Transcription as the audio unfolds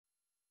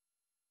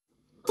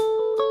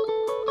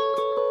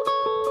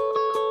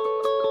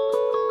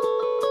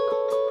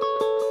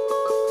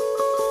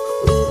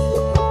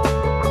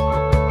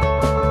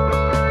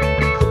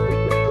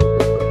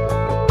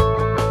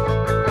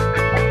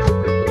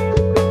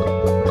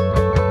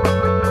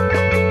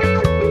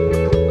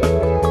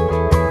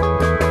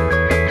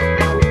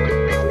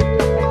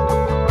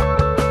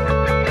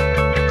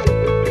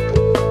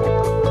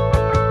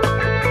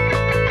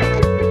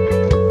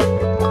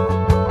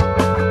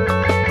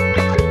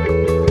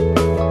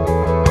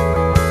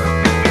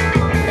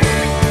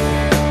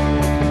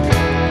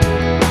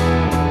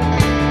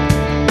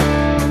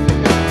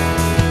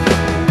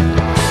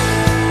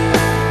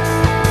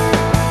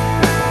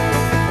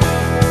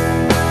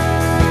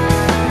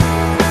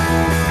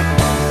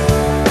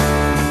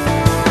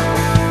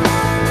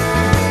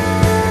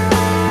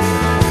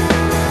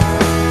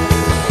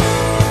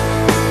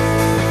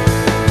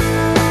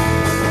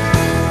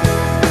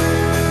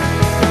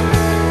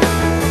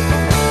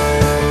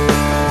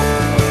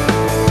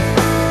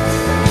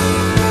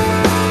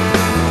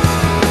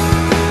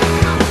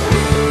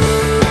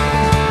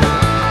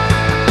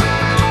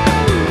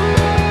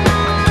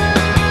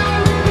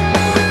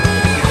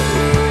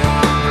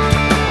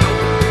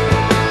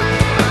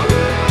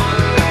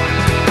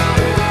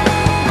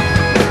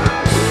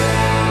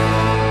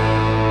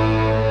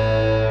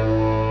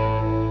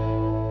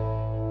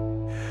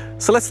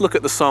So let's look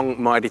at the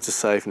song Mighty to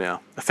Save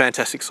now, a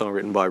fantastic song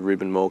written by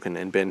Reuben Morgan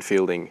and Ben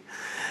Fielding.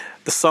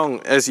 The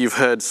song, as you've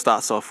heard,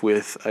 starts off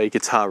with a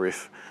guitar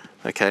riff,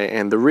 okay,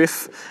 and the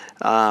riff,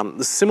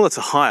 similar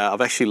to Higher,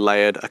 I've actually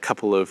layered a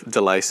couple of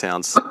delay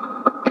sounds,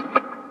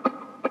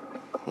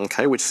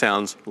 okay, which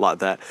sounds like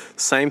that.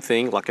 Same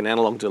thing, like an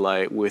analog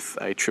delay with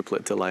a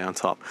triplet delay on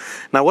top.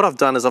 Now what I've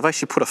done is I've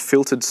actually put a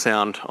filtered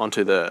sound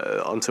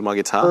onto my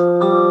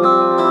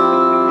guitar.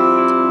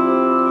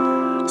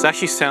 So it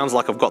actually sounds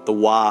like I've got the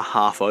wah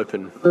half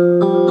open.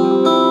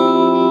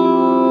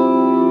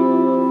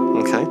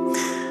 Okay,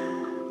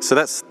 so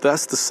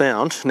that's the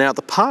sound. Now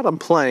the part I'm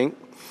playing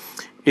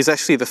is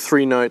actually the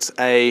three notes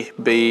A,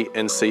 B,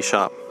 and C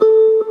sharp.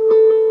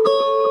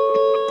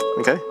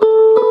 Okay,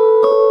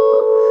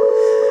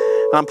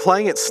 and I'm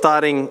playing it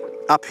starting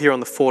up here on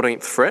the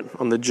 14th fret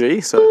on the G.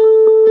 So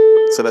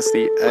that's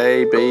the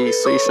A, B,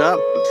 C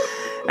sharp,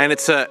 and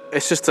it's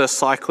just a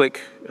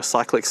cyclic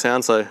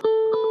sound. So.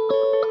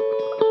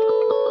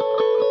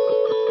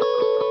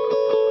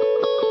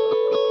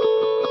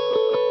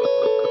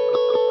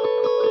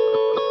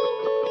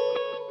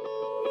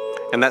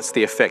 And that's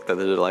the effect that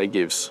the delay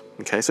gives.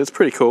 Okay, so it's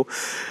pretty cool.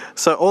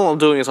 So all I'm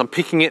doing is I'm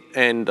picking it,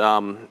 and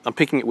I'm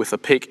picking it with a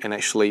pick and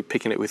actually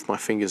picking it with my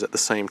fingers at the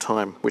same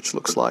time, which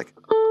looks like.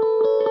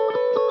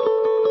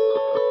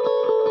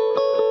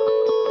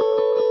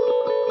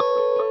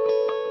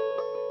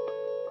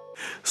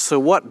 So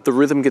what the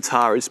rhythm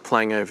guitar is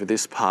playing over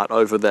this part,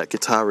 over that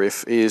guitar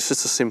riff, is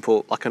just a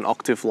simple, like an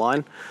octave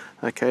line,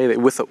 okay,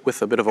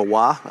 with a bit of a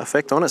wah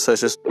effect on it. So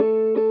it's just.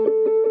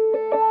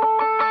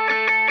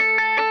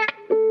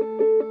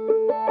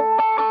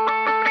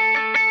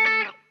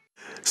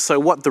 So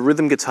what the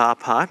rhythm guitar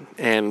part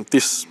and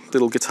this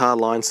little guitar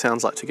line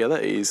sounds like together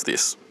is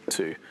this: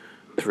 2,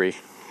 3,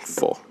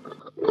 4.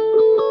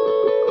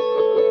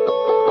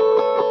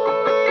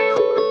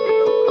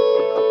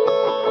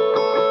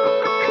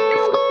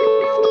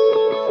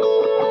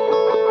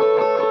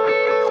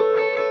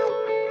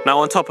 Now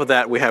on top of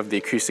that we have the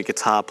acoustic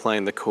guitar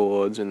playing the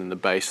chords, and then the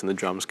bass and the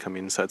drums come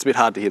in, so it's a bit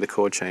hard to hear the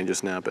chord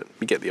changes now, but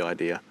you get the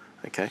idea.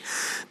 Okay,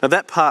 now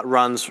that part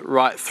runs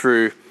right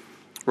through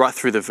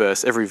the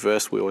verse. Every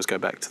verse we always go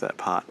back to that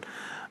part.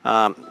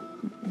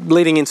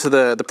 Leading into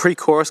the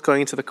pre-chorus,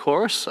 going into the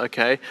chorus,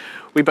 okay,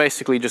 we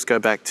basically just go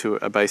back to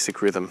a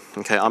basic rhythm.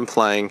 Okay, I'm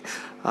playing.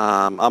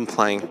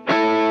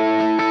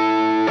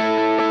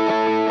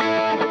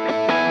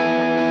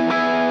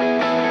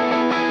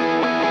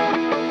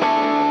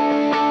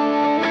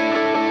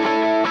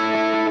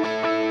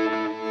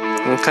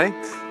 Okay,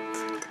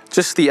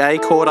 just the A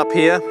chord up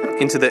here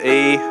into the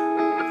E,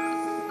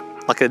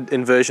 like an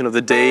inversion of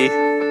the D,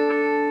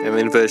 and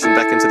then inversion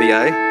back into the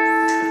A.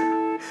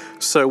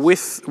 So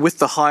with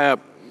the higher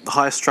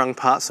strung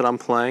parts that I'm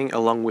playing,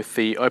 along with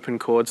the open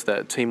chords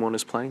that Timon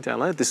is playing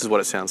down low, this is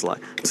what it sounds like: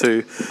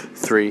 2,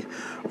 3,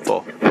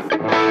 4.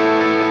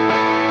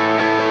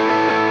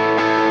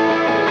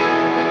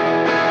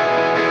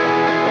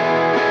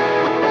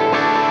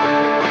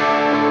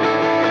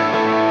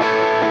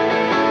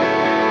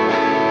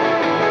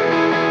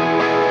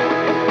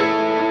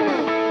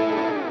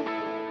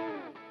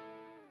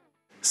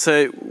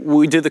 So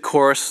we do the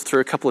chorus through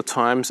a couple of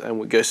times and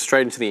we go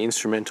straight into the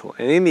instrumental.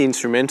 And in the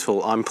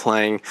instrumental, I'm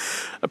playing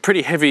a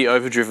pretty heavy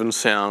overdriven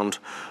sound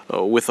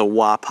with a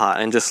wah part,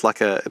 and just like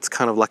it's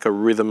kind of like a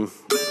rhythm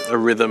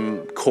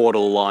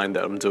chordal line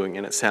that I'm doing,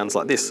 and it sounds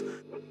like this.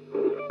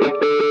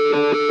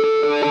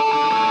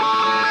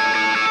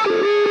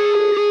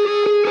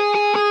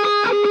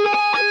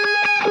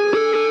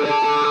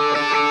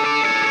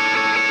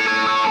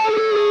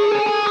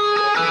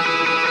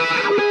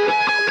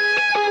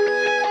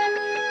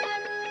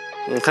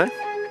 Okay,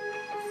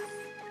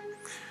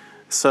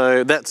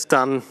 so that's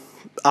done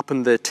up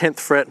in the 10th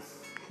fret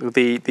with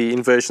the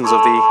inversions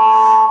of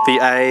the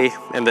A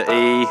and the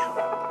E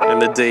and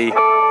the D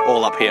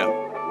all up here.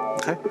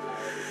 Okay,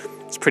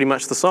 it's pretty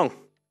much the song.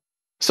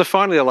 So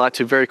finally, I'd like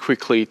to very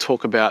quickly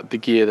talk about the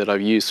gear that I've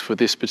used for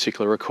this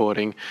particular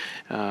recording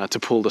to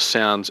pull the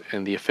sounds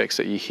and the effects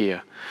that you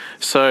hear.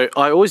 So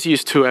I always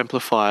use two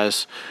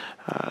amplifiers.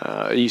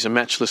 I use a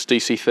Matchless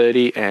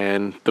DC30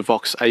 and the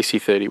Vox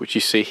AC30, which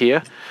you see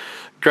here.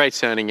 Great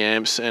sounding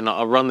amps, and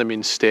I run them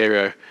in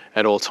stereo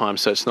at all times,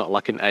 so it's not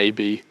like an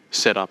A-B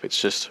setup.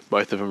 It's just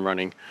both of them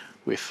running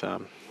with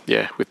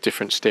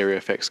different stereo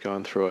effects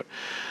going through it.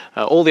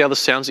 All the other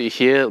sounds that you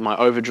hear, my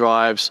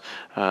overdrives,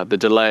 the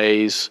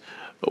delays,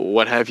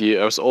 what have you,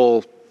 it was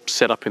all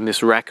set up in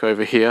this rack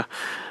over here.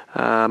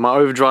 My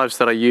overdrives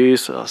that I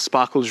use are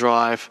Sparkle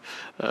Drive,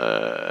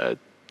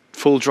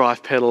 full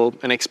drive pedal,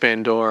 an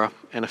Expandora,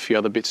 and a few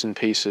other bits and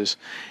pieces.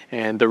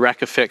 And the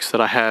rack effects that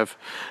I have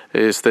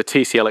is the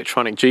TC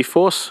Electronic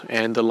GeForce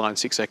and the Line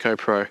 6 Echo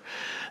Pro.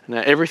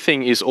 Now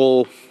everything is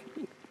all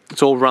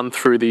run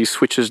through these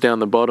switches down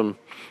the bottom.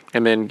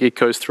 and then it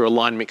goes through a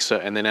line mixer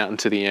and then out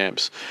into the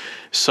amps.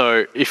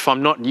 So if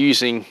I'm not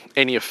using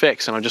any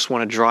effects and I just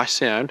want a dry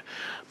sound,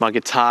 my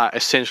guitar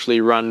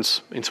essentially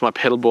runs into my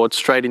pedal board,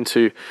 straight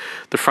into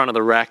the front of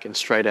the rack and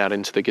straight out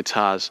into the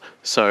guitars.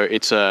 So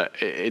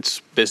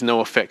there's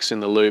no effects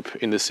in the loop,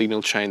 in the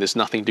signal chain, there's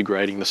nothing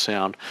degrading the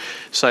sound.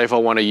 So if I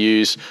want to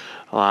use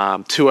 2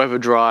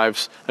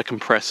 overdrives, a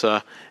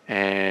compressor,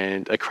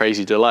 and a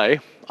crazy delay,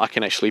 I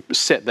can actually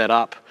set that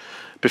up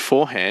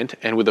beforehand,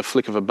 and with a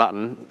flick of a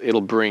button,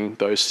 it'll bring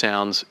those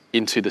sounds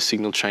into the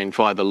signal chain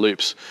via the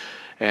loops.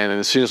 And then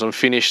as soon as I'm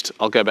finished,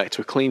 I'll go back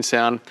to a clean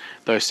sound,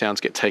 those sounds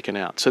get taken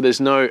out. So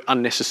there's no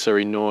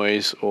unnecessary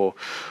noise or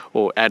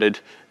added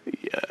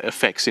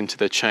effects into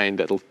the chain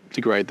that'll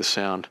degrade the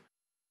sound.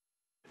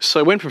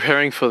 So when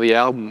preparing for the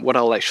album, what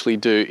I'll actually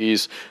do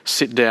is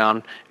sit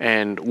down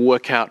and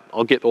work out,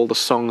 I'll get all the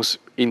songs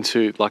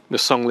into, like the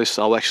song list,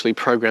 I'll actually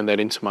program that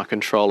into my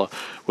controller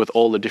with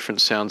all the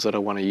different sounds that I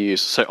want to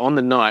use. So on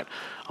the night,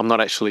 I'm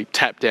not actually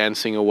tap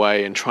dancing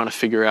away and trying to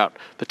figure out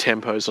the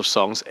tempos of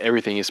songs.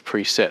 Everything is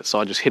preset. So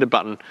I just hit a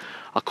button,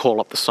 I call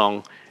up the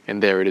song,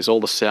 and there it is. All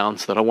the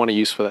sounds that I want to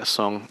use for that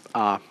song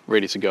are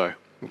ready to go.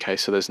 Okay,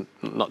 so there's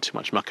not too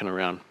much mucking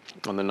around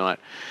on the night.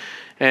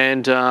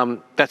 And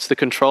that's the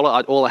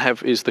controller. All I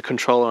have is the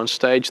controller on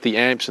stage. The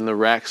amps and the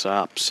racks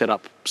are set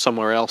up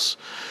somewhere else.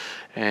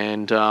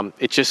 And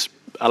it just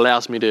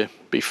allows me to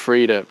be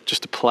free to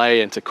just to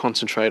play and to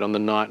concentrate on the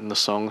night and the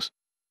songs.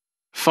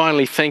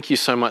 Finally, thank you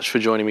so much for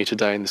joining me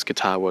today in this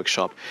guitar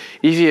workshop.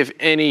 If you have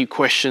any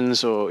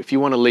questions or if you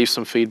want to leave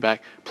some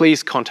feedback,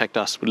 please contact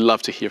us. We'd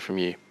love to hear from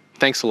you.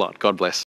 Thanks a lot. God bless.